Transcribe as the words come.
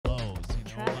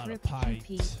about a Rip pint.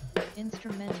 GP,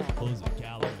 instrumental. Pulls a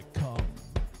gallon to come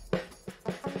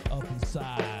up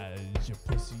inside your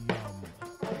pussy,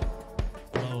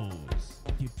 blows.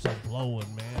 Keeps on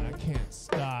blowing, man. I can't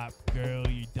stop, girl.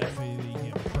 You definitely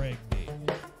get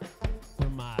pregnant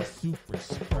from my super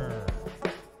sperm.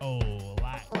 Oh,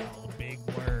 like a big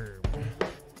worm.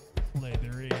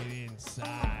 Slither it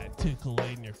inside,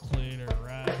 tickling your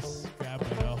clitoris,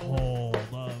 grabbing a hold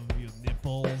of your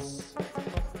nipples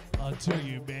until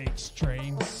you make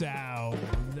strange sounds.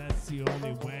 That's the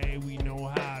only way we know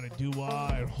how to do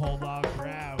our and hold our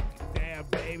ground. Damn,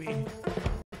 baby,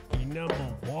 you're number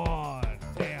one.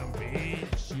 Damn,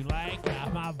 bitch, you like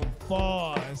I'm having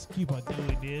fun. Let's keep on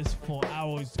doing this for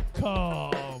hours to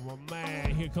come. Oh,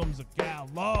 man, here comes a gal,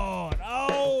 Lord.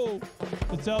 Oh,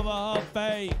 it's over her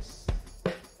face.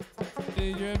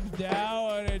 It drips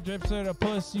down and it drips to the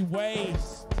pussy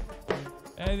waist.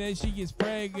 And then she gets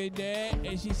pregnant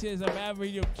and she says, I'm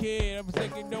having your kid. I'm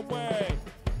thinking, no way.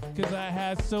 Cause I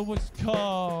had so much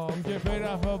cum dripping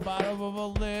off the bottom of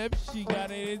her lips. She got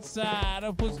it inside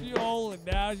her pussy hole and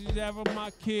now she's having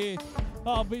my kid.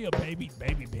 I'll be a baby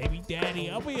daddy.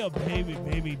 I'll be a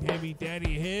baby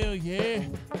daddy. Hell yeah.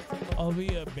 I'll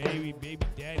be a baby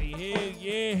daddy. Hell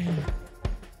yeah.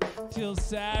 Till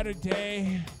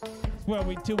Saturday. Well,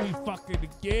 till we fucking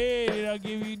again, and I'll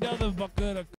give you another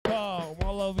bucket of cum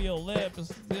all over your lips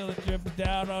until it drips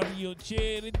down onto your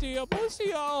chin into your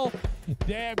pussy hole.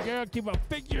 Damn, girl, keep a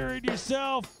figure in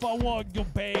yourself. I want your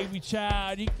baby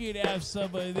child. You can have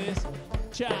some of this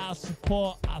child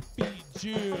support. I feed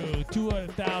you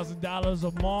 $200,000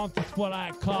 a month. That's what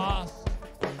I cost.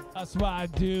 That's what I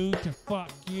do to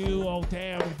fuck you. Oh,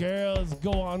 damn, girls,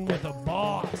 go on with the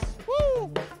boss.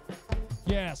 Woo!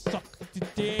 Yeah, suck the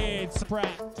dance,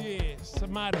 practice.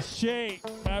 I'm out of shape.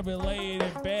 I've been laying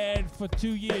in bed for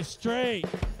 2 years straight.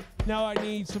 Now I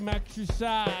need some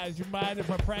exercise. You mind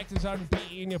if I practice on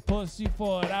beating your pussy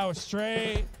for an hour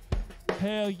straight?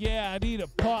 Hell yeah, I need a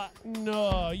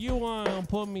partner. You wanna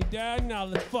put me down? Now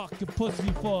let's fuck your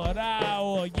pussy for an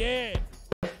hour, yeah.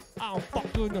 I'm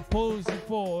fucking the pussy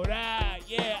for an hour,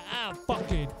 yeah. I'm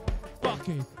fucking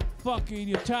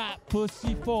your top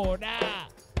pussy for an hour.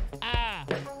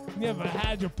 Never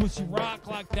had your pussy rock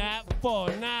like that before,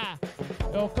 nah.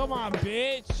 Yo, come on,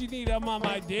 bitch. You need them on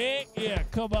my dick? Yeah,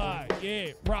 come on,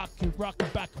 yeah. Rock it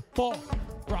back and forth.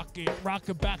 Rock it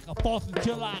back and forth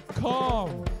until I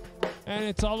come. And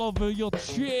it's all over your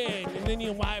chin. And then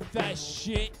you wipe that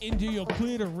shit into your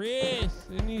clitoris.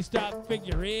 And you start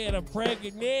figuring I'm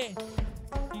pregnant.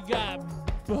 You got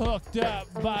hooked up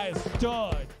by a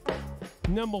stud.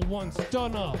 #1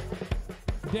 stunner.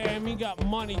 Damn, he got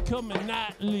money coming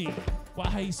nightly while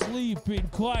he's sleeping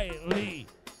quietly.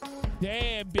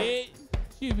 Damn, bitch,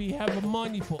 you be having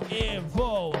money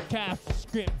forever. Catholic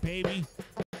script, baby.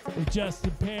 With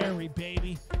Justin Perry,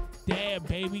 baby. Damn,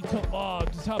 baby, come on,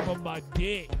 just hop on my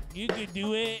dick. You can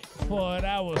do it for an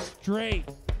hour straight.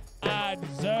 I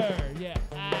deserve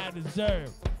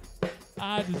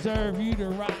you to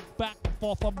rock back and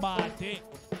forth on my dick.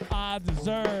 I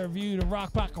deserve you to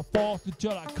rock back and forth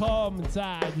until I come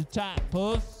inside your tight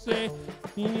pussy.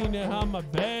 You need to have my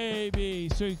baby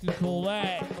so you can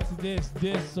collect this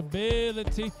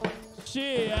disability.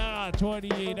 Shit,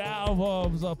 28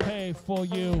 albums, I'll pay for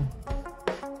you.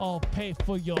 I'll pay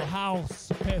for your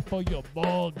house, pay for your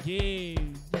mortgage.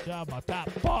 I'm a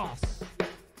that boss.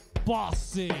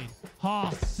 Bossing,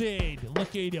 hossing,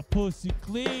 look at your pussy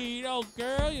clean. Oh,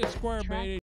 girl, you're squirming.